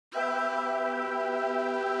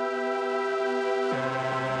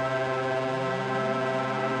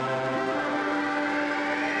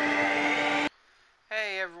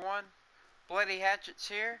Bloody Hatchets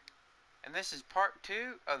here, and this is part 2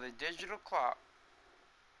 of the digital clock.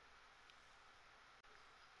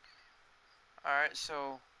 Alright,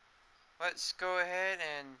 so let's go ahead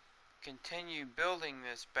and continue building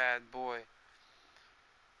this bad boy.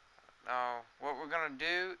 Now, what we're going to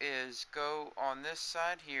do is go on this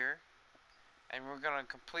side here, and we're going to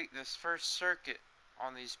complete this first circuit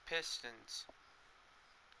on these pistons.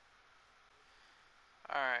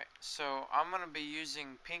 Alright, so I'm going to be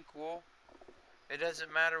using pink wool. It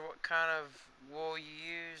doesn't matter what kind of wool you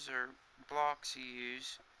use or blocks you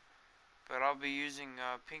use, but I'll be using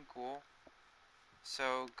pink wool.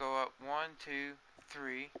 So go up 1, 2,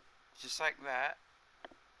 3, just like that.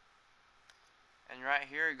 And right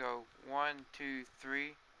here go 1, 2, 3.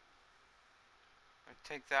 I'll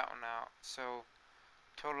take that one out. So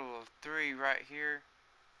total of 3 right here.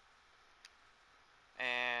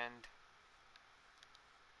 And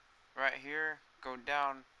right here go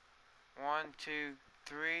down 1, 2,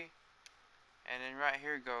 3. And then right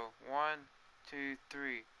here go 1, 2,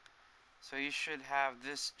 3. So you should have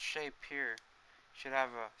this shape here. You should have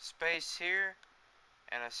a space here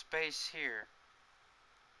and a space here.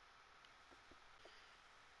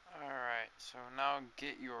 Alright, so now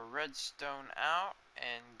get your redstone out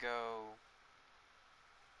and go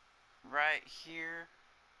right here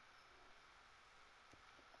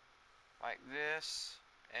like this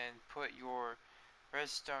and put your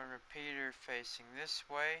redstone repeater facing this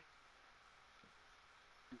way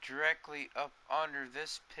directly up under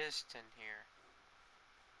this piston here.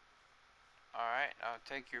 Alright, now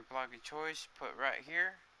take your block of choice, put right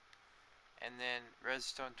here, and then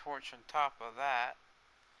redstone torch on top of that,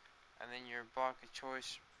 and then your block of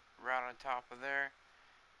choice right on top of there,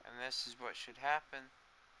 and this is what should happen.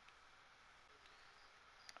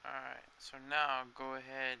 Alright, so now go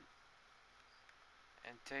ahead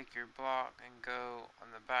and take your block and go on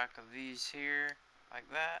the back of these here like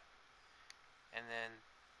that, and then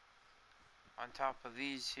on top of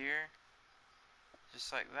these here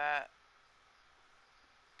just like that,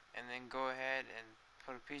 and then go ahead and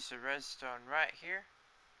put a piece of redstone right here.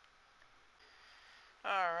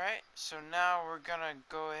 Alright, so now we're gonna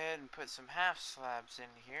go ahead and put some half slabs in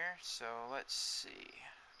here. So let's see,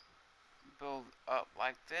 build up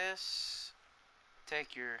like this,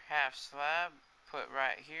 take your half slab, put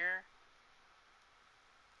right here,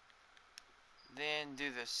 then do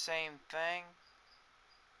the same thing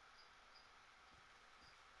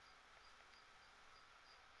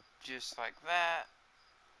just like that,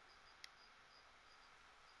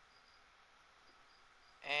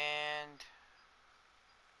 and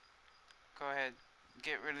go ahead,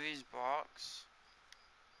 get rid of these blocks.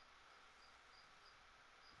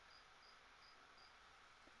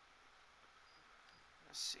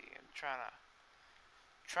 Let's see, I'm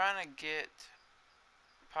trying to get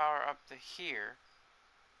power up to here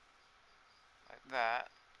like that.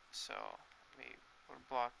 So let me put a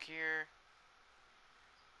block here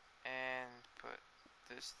and put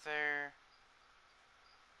this there.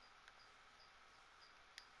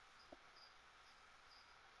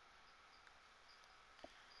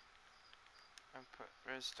 And put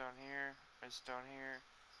redstone here, redstone here.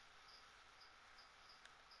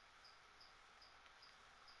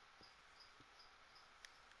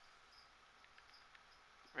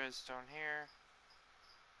 Redstone here.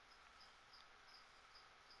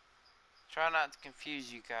 Try not to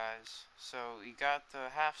confuse you guys. So you got the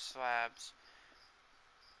half slabs,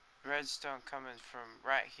 redstone coming from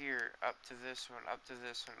right here up to this one, up to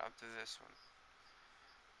this one, up to this one.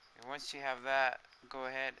 And once you have that, go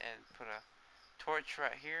ahead and put a torch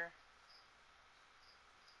right here.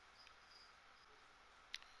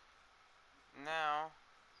 Now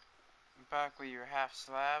back with your half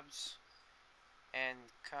slabs and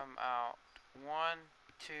come out 1,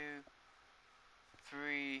 2,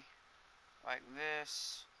 3 like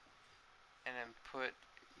this, and then put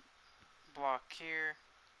block here.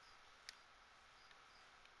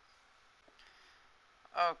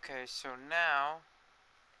 Okay, so now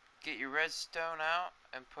get your redstone out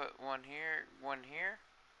and put one here,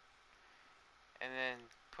 and then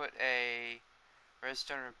put a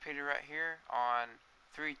redstone repeater right here on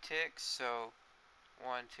 3 ticks. So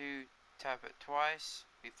 1, 2, tap it twice,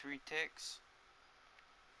 be 3 ticks.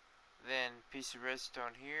 Then piece of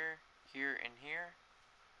redstone here, here, and here.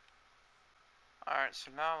 Alright,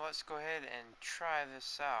 so now let's go ahead and try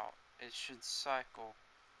this out. It should cycle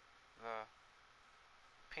the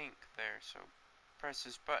pink there. So press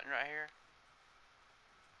this button right here,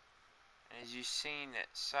 and as you've seen, it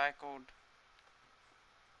cycled.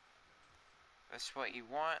 That's what you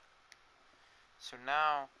want. So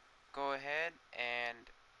now go ahead and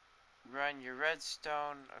run your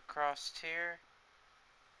redstone across here,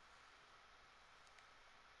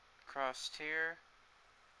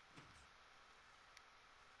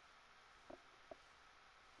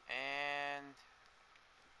 and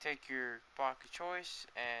take your block of choice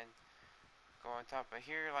and go on top of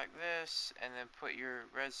here like this, and then put your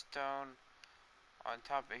redstone on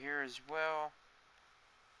top of here as well.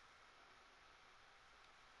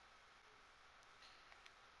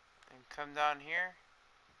 And come down here,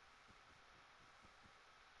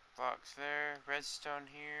 blocks there, redstone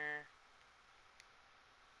here,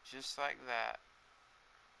 just like that.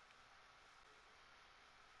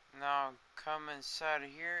 Now come inside of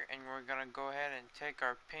here, and we're gonna go ahead and take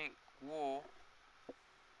our pink wool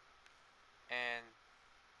and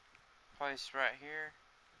place right here,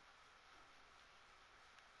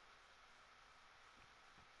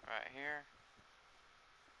 right here,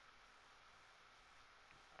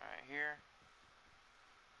 right here,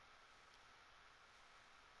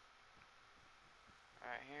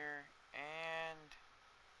 right here, and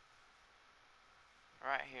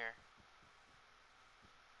right here.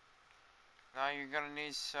 Now you're gonna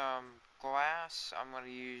need some glass. I'm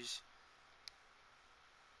gonna use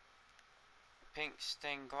pink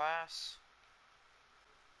stained glass.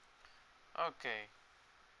 Okay,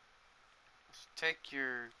 so take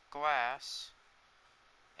your glass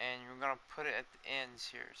and you're gonna put it at the ends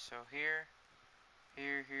here. So here,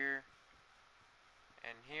 here,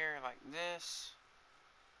 and here like this.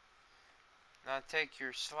 Now take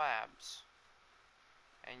your slabs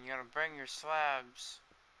and you're gonna bring your slabs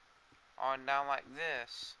on down like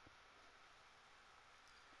this,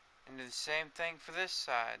 and do the same thing for this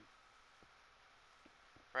side.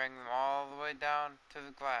 Bring them all the way down to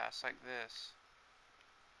the glass like this.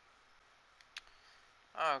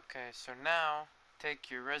 Okay, so now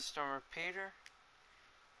take your redstone repeater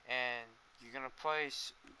and you're gonna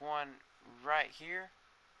place one right here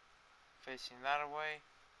facing that away,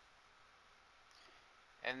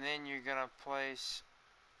 and then you're gonna place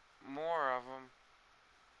more of them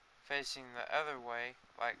facing the other way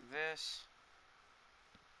like this,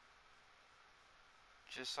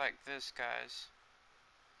 just like this, guys.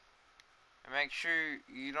 And make sure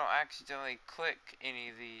you don't accidentally click any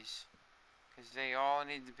of these, because they all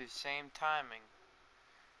need to be the same timing.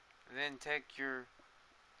 Then take your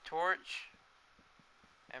torch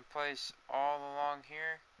and place all along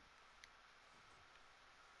here.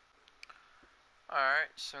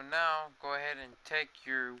 Alright, so now go ahead and take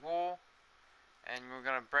your wool, and we're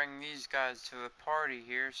going to bring these guys to the party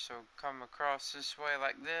here. So come across this way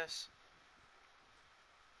like this.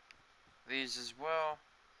 These as well.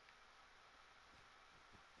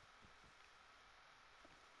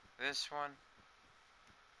 This one.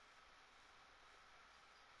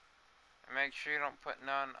 And make sure you don't put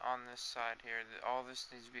none on this side here. All this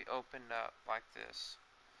needs to be opened up like this.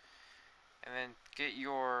 And then get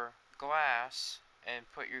your glass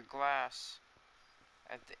and put your glass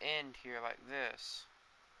at the end here like this.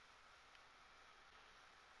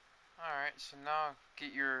 Alright, so now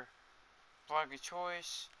get your block of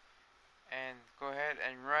choice and go ahead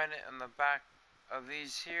and run it on the back of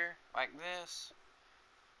these here like this,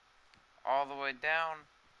 all the way down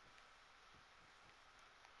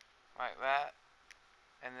like that,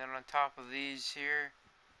 and then on top of these here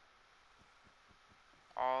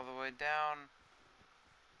all the way down,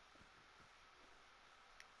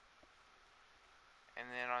 and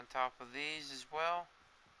then on top of these as well.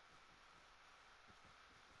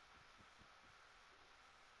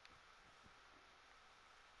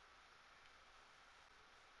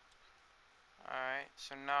 Alright,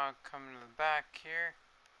 so now come to the back here,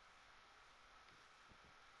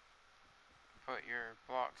 put your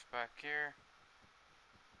blocks back here,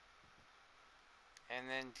 and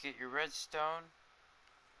then get your redstone,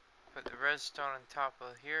 put the redstone on top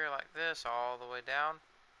of here like this, all the way down,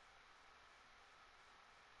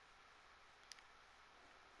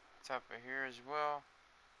 top of here as well.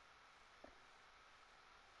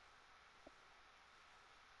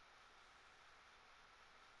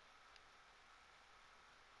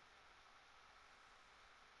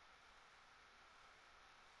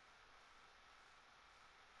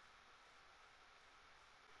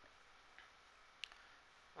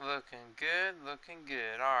 Looking good, looking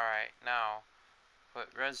good. Alright, now put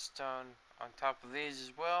redstone on top of these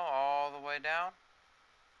as well, all the way down.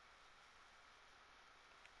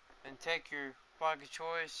 Then take your block of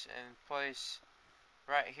choice and place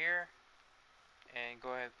right here, and go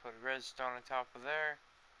ahead and put redstone on top of there,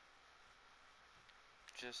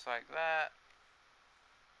 just like that.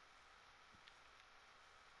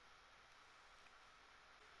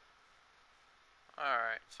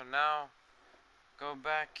 Alright, so now go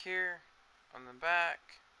back here on the back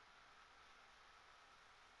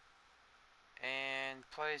and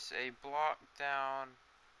place a block down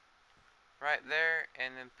right there,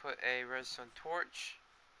 and then put a redstone torch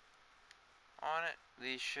on it.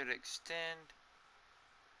 These should extend.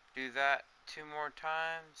 Do that 2 more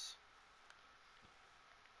times.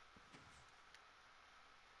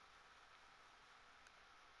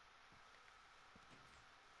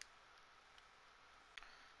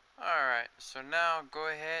 Alright, so now go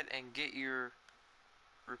ahead and get your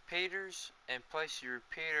repeaters and place your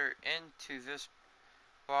repeater into this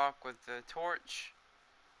block with the torch.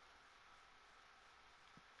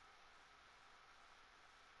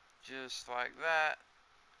 Just like that.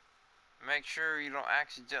 Make sure you don't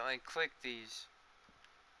accidentally click these.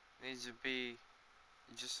 These would be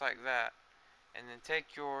just like that. And then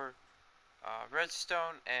take your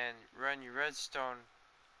redstone and run your redstone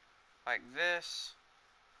like this.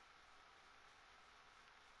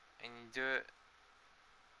 And you do it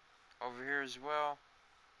over here as well.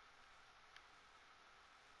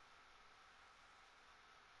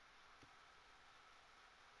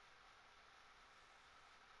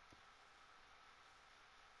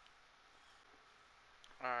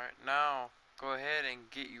 Alright, now go ahead and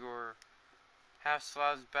get your half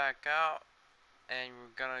slabs back out, and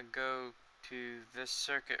we're gonna go to this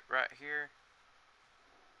circuit right here.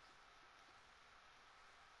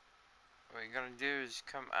 What you're gonna do is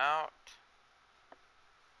come out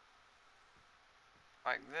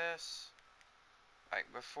like this, like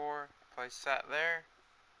before. Place that there.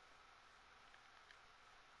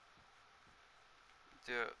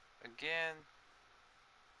 Do it again,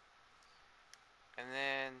 and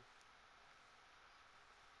then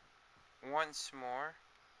once more.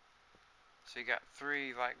 So you got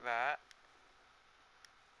 3 like that.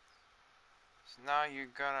 So now you're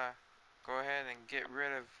gonna go ahead and get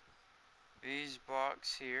rid of these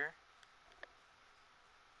blocks here,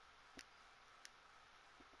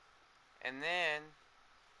 and then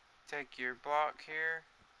take your block here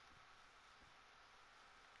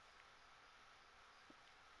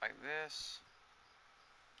like this.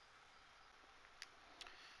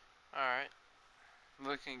 Alright,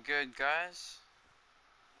 looking good, guys.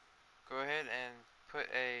 Go ahead and put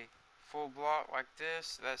a full block like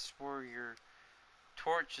this. That's where your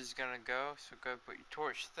torch is gonna go. So go put your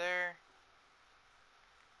torch there.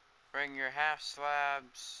 Bring your half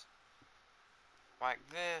slabs like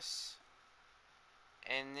this,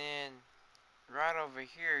 and then right over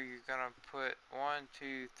here you're gonna put 1,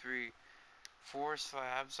 2, 3, 4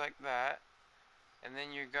 slabs like that, and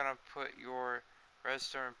then you're gonna put your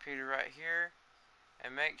redstone repeater right here,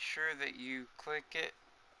 and make sure that you click it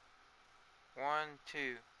 1,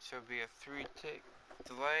 2, so it'll be a 3 tick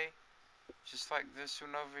delay, just like this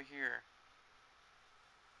one over here.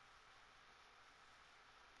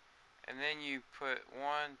 And then you put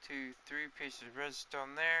 1, 2, 3 pieces of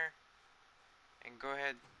redstone there, and go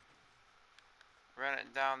ahead, run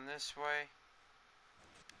it down this way.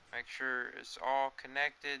 Make sure it's all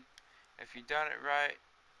connected. If you've done it right,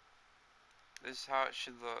 this is how it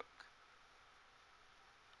should look.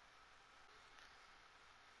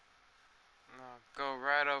 Now go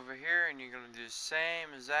right over here, and you're gonna do the same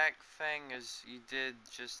exact thing as you did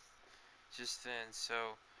just then.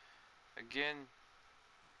 So again,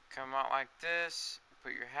 come out like this,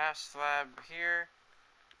 put your half slab here,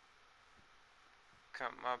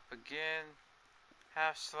 come up again,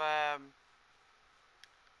 half slab,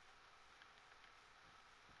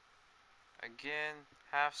 again,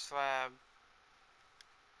 half slab.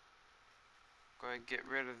 Go ahead and get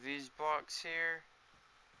rid of these blocks here.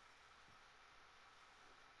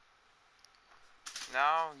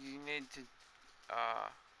 Now you need to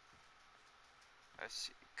let's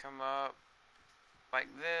see, come up like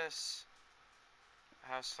this,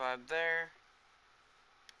 half slab there,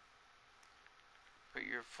 put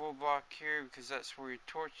your full block here because that's where your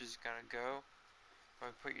torch is gonna go. Go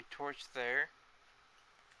ahead and put your torch there,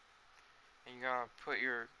 and you're gonna put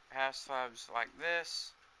your half slabs like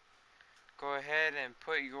this. Go ahead and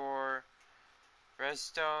put your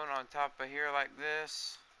redstone on top of here like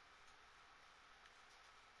this.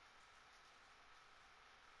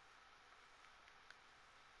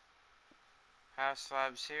 Half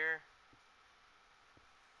slabs here.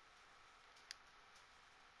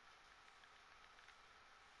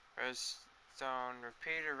 Redstone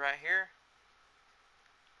repeater right here.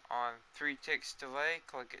 On 3 ticks delay,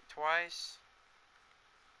 click it twice.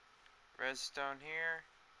 Redstone here.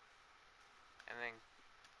 And then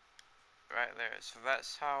right there. So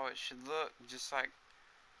that's how it should look, just like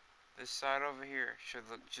this side over here should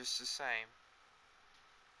look just the same.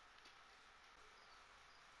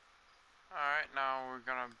 Alright, now we're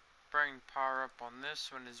gonna bring power up on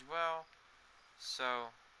this one as well. So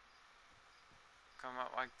come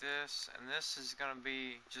up like this, and this is gonna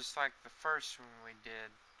be just like the first one we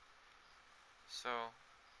did. So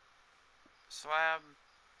slab,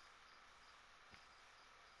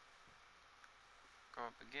 go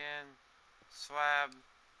up again, slab,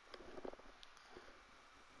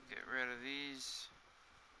 get rid of these,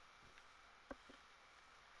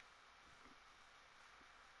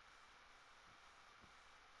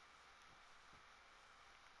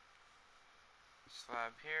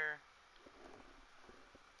 slab here,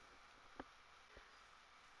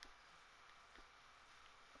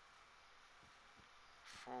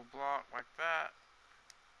 full block like that,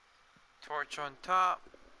 torch on top,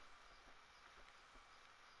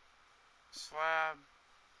 slab,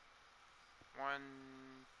 1,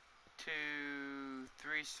 2,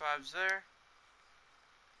 3 slabs there,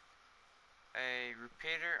 a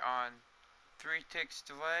repeater on 3 ticks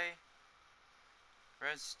delay,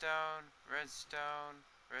 redstone, redstone,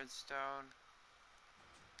 redstone.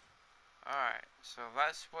 Alright, so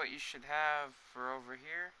that's what you should have for over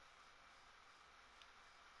here.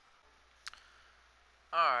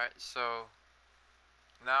 Alright, so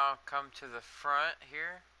now come to the front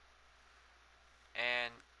here,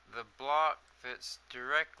 and the block that's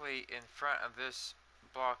directly in front of this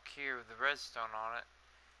block here with the redstone on it,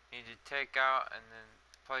 you need to take out and then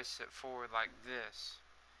place it forward like this.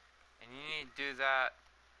 And you need to do that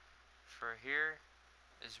for here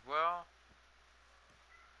as well,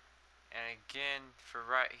 and again for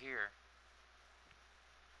right here.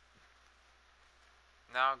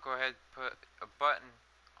 Now go ahead and put a button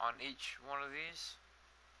on each one of these.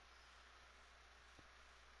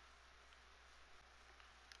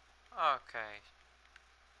 Okay,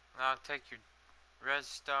 now take your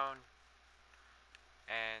redstone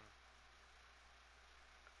and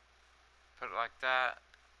put it like that.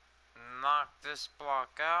 Knock this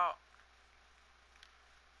block out.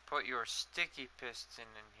 Put your sticky piston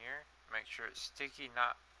in here. Make sure it's sticky,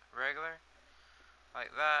 not regular.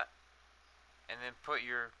 Like that. And then put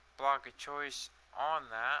your block of choice on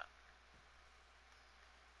that.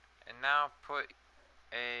 And now put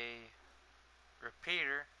a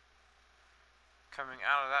repeater coming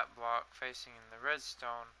out of that block facing in the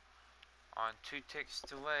redstone on 2 ticks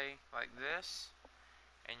delay like this.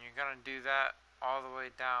 And you're going to do that all the way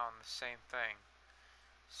down, the same thing.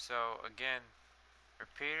 So again,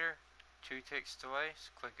 repeater, 2 ticks delay, so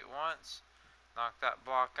click it once, knock that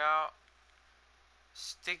block out,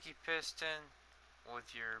 sticky piston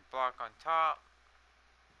with your block on top,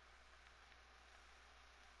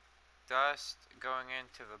 dust going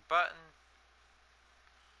into the button,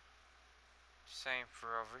 same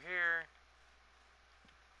for over here,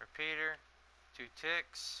 repeater, 2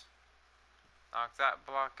 ticks, knock that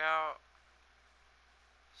block out,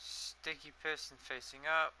 sticky piston facing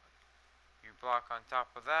up, your block on top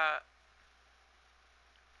of that,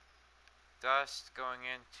 dust going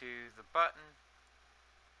into the button,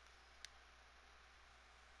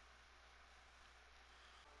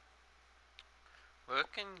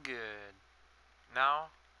 looking good. Now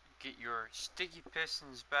get your sticky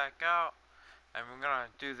pistons back out, and we're gonna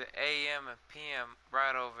do the AM and PM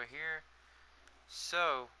right over here.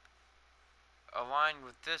 So aligned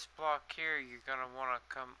with this block here, you're gonna want to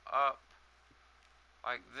come up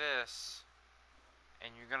like this,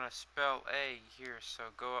 and you're gonna spell A here, so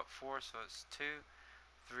go up 4, so it's 2,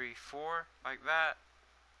 3, 4 like that,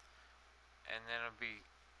 and then it'll be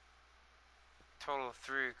total of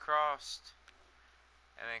 3 across,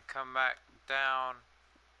 and then come back down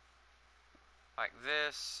like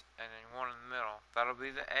this, and then 1 in the middle. That'll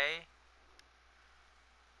be the A,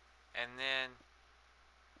 and then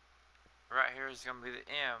right here is gonna be the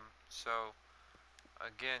M. So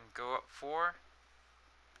again, go up 4,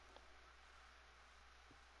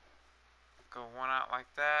 go 1 out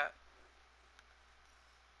like that,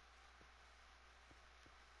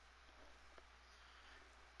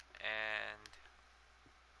 and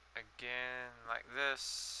again like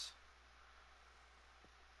this.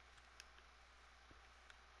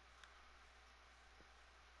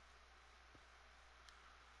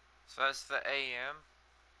 So that's the AM.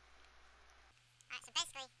 Alright, so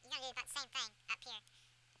basically, you're going to do about the same thing up here.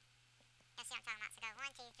 You'll see what I'm talking about. So go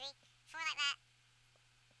 1, 2, 3, 4 like that.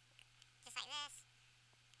 Just like this.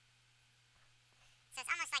 So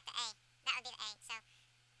it's almost like the A. That would be the A. So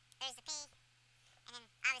there's the P. And then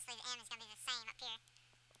obviously the M is going to be the same up here.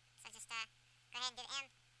 So just go ahead and do the M.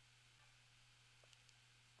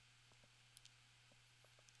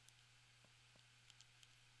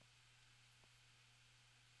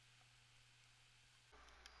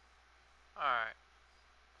 Alright,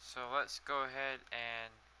 So let's go ahead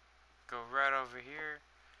and go right over here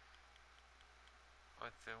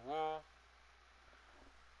with the wool.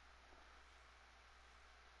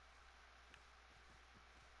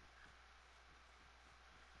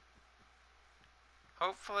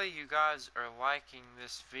 Hopefully you guys are liking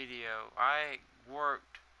this video. I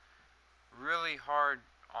worked really hard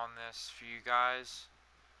on this for you guys.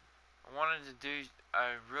 I wanted to do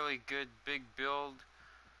a really good big build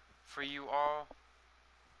for you all.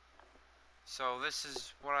 So this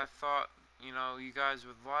is what I thought, you guys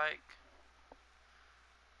would like.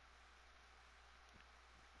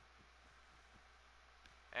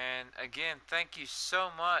 And again, thank you so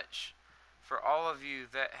much for all of you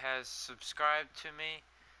that has subscribed to me.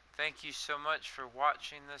 Thank you so much for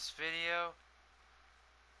watching this video.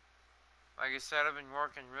 Like I said, I've been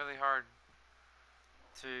working really hard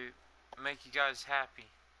to make you guys happy.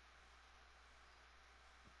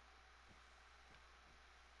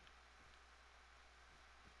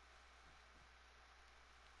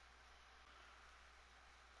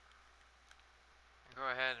 Go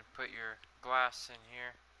ahead and put your glass in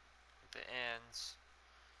here at the ends.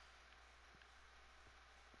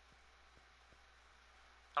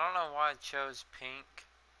 I don't know why I chose pink.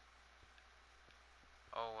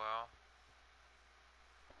 Oh well.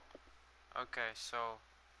 Okay, so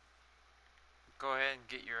go ahead and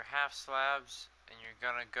get your half slabs, and you're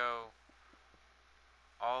gonna go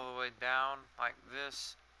all the way down like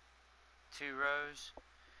this, 2 rows,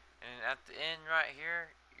 and at the end right here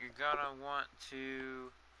you're gonna want to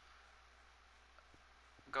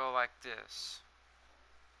go like this.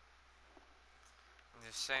 And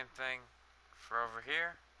the same thing for over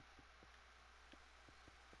here.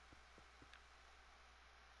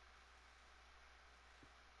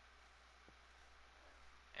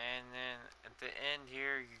 And then at the end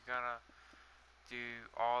here you're gonna do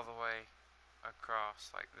all the way across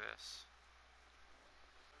like this.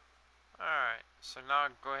 Alright, so now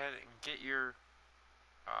go ahead and get your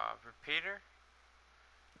repeater.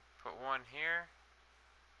 Put one here,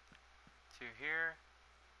 two here,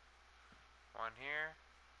 one here.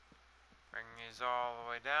 Bring these all the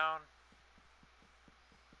way down.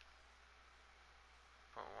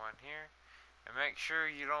 Put one here. And make sure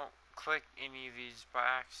you don't click any of these by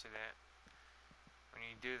accident when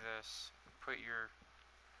you do this. Put your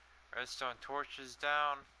redstone torches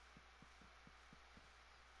down.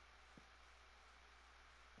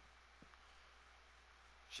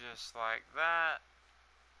 Just like that.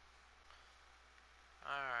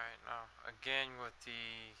 Alright, now again with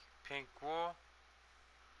the pink wool.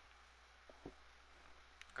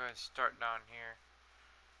 Go ahead and start down here.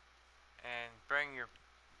 And bring your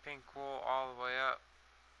pink wool all the way up.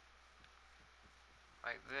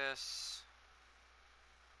 Like this.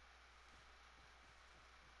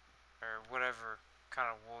 Or whatever kind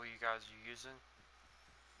of wool you guys are using.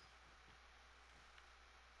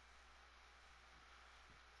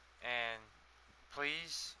 And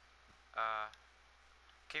please,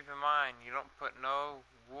 keep in mind, you don't put no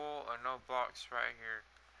wool or no blocks right here.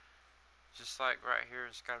 Just like right here,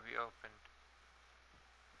 it's got to be open.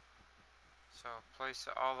 So place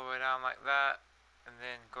it all the way down like that, and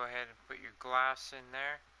then go ahead and put your glass in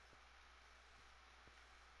there.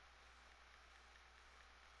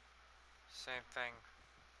 Same thing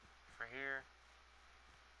for here.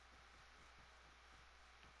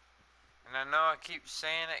 And I know I keep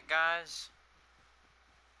saying it, guys,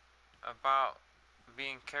 about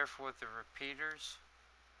being careful with the repeaters.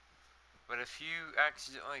 But if you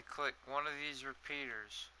accidentally click one of these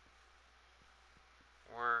repeaters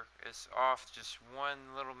where it's off just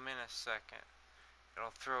one little millisecond,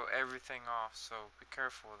 it'll throw everything off, so be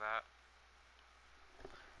careful of that.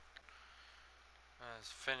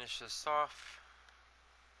 Let's finish this off.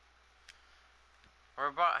 We're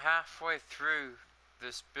about halfway through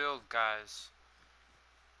this build, guys.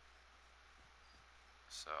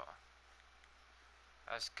 So,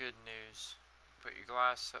 that's good news. Put your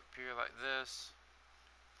glass up here like this.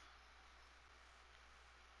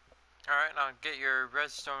 Alright, now get your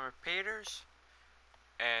redstone repeaters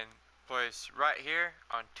and place right here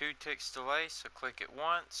on 2 ticks delay, so click it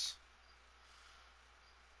once.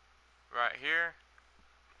 Right here,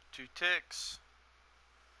 2 ticks.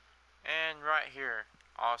 And right here,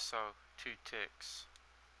 also 2 ticks.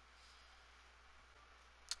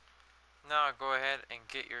 Now go ahead and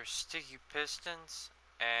get your sticky pistons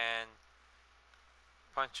and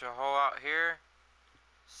punch a hole out here.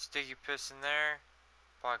 Sticky piston there.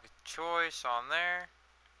 Block of choice on there.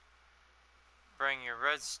 Bring your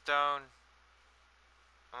redstone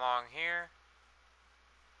along here.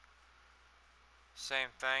 Same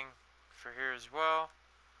thing for here as well.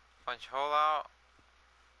 Punch a hole out.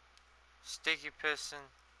 sticky piston,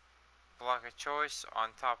 block of choice on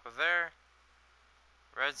top of there,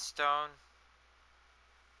 redstone,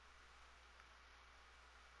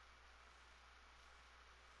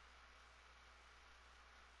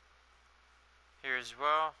 here as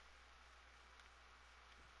well.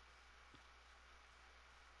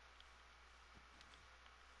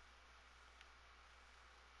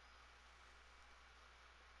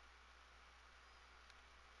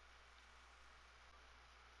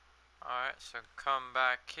 Alright, so come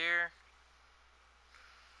back here,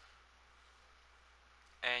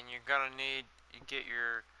 and you're gonna need, you get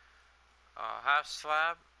your half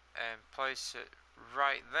slab and place it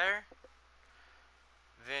right there.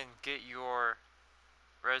 Then get your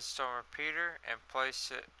redstone repeater and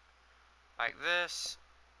place it like this.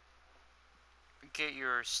 Get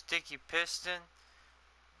your sticky piston,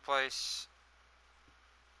 place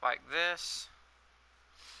like this,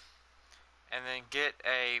 and then get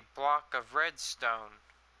a block of redstone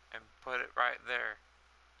and put it right there.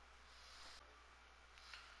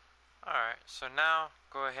 Alright, so now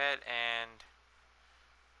go ahead and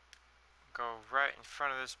go right in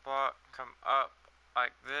front of this block, come up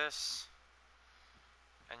like this,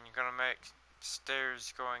 and you're gonna make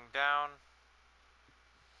stairs going down.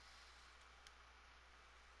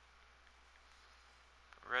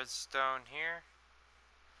 Redstone here.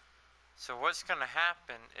 So what's gonna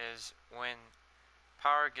happen is when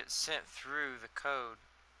power gets sent through the code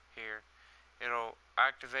here, it'll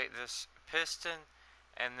activate this piston,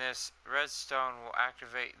 and this redstone will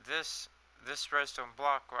activate this redstone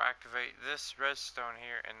block will activate this redstone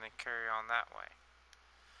here, and then carry on that way.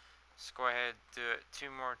 Let's go ahead and do it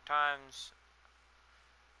 2 more times,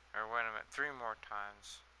 or wait a minute, 3 more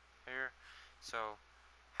times here. So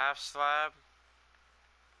half slab,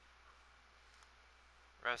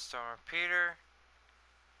 redstone repeater,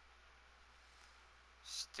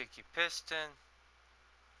 sticky piston,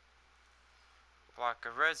 block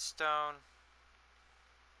of redstone,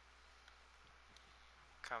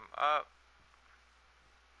 come up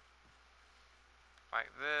like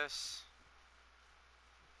this,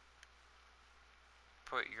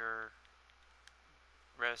 put your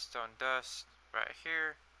redstone dust right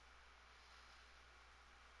here,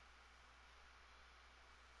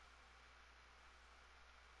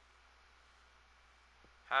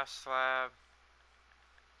 half slab,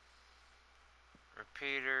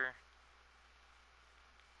 repeater,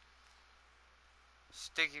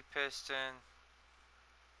 sticky piston,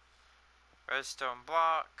 redstone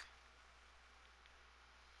block,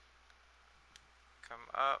 come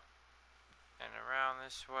up and around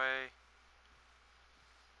this way,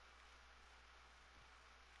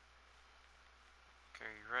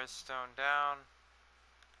 carry redstone down.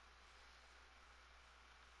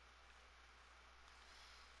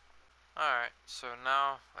 Alright, so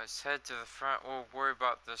now let's head to the front. We'll worry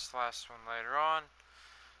about this last one later on.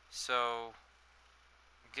 So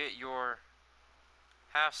get your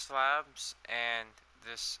half slabs and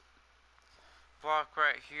this block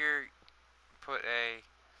right here, put a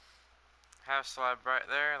half slab right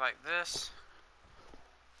there like this,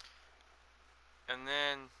 and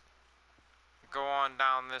then go on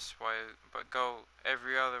down this way, but go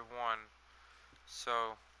every other one.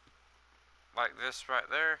 So like this right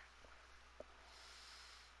there,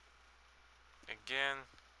 again,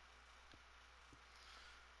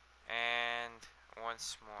 and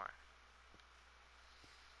once more.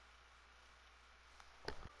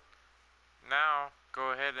 Now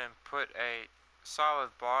go ahead and put a solid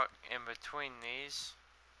block in between these.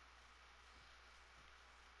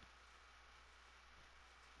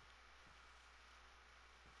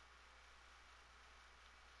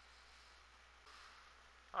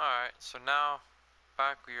 Alright, so now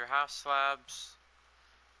back with your half slabs,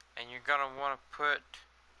 and you're gonna want to put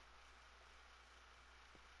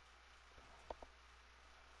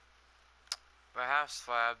the half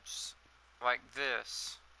slabs like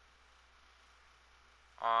this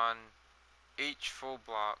on each full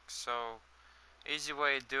block. So easy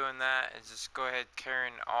way of doing that is just go ahead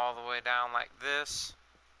carrying it all the way down like this,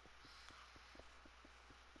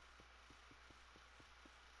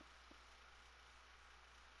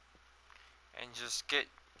 and just get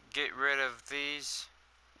rid of these.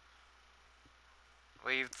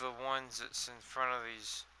 Leave the ones that's in front of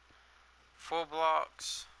these full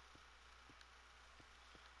blocks.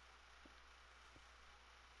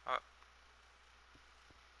 Up,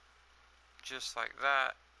 just like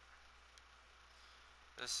that.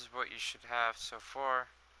 This is what you should have so far.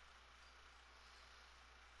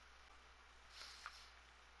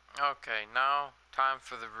 Okay, now time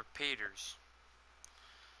for the repeaters.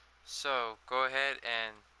 So go ahead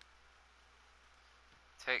and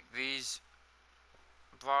take these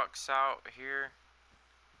blocks out here.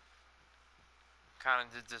 Kind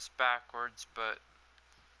of did this backwards, but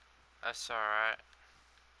that's alright.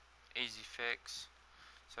 Easy fix.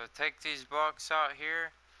 So take these blocks out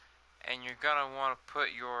here, and you're gonna want to put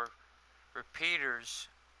your repeaters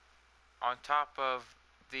on top of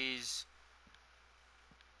these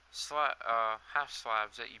half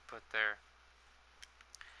slabs that you put there.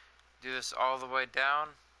 Do this all the way down.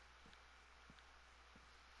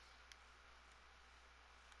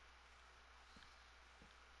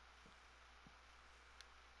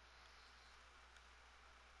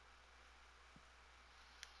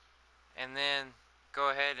 And then go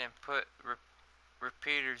ahead and put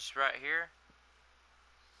repeaters right here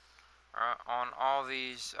on all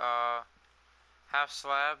these half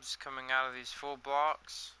slabs coming out of these full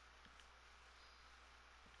blocks.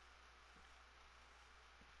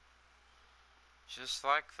 Just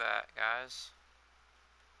like that, guys.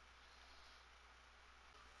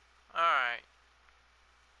 Alright,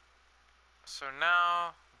 so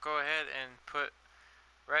now go ahead and put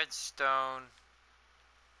redstone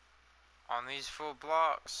on these full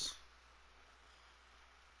blocks.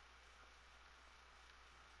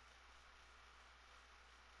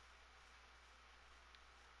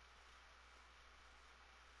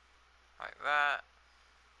 Like that.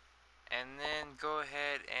 And then go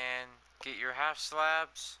ahead and get your half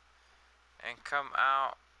slabs and come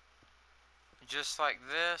out just like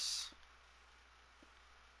this.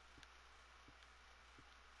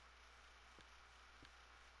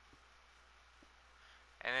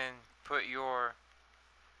 And then put your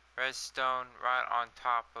redstone right on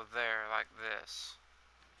top of there like this.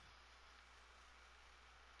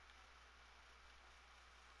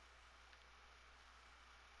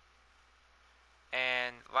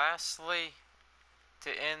 And lastly, to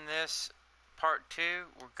end this part 2,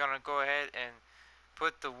 we're gonna go ahead and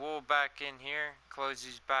put the wool back in here, close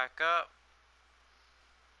these back up.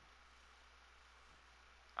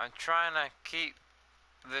 I'm trying to keep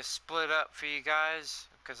this split up for you guys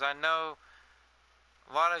because I know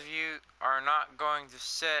a lot of you are not going to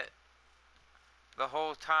sit the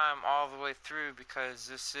whole time all the way through because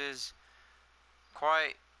this is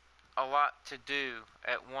quite a lot to do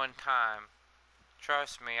at one time.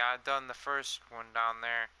 Trust me, I've done the first one down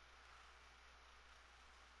there.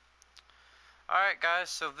 Alright guys,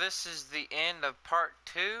 so this is the end of part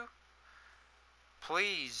 2.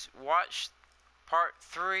 Please watch part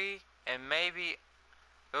 3 and maybe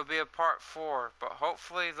there'll be a part 4, but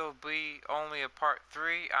hopefully there'll be only a part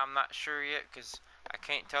 3. I'm not sure yet because I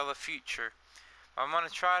can't tell the future. I'm going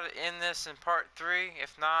to try to end this in part 3.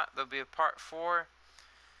 If not, there'll be a part 4.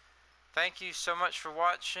 Thank you so much for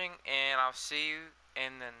watching, and I'll see you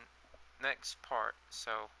in the next part.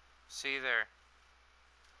 So, see you there.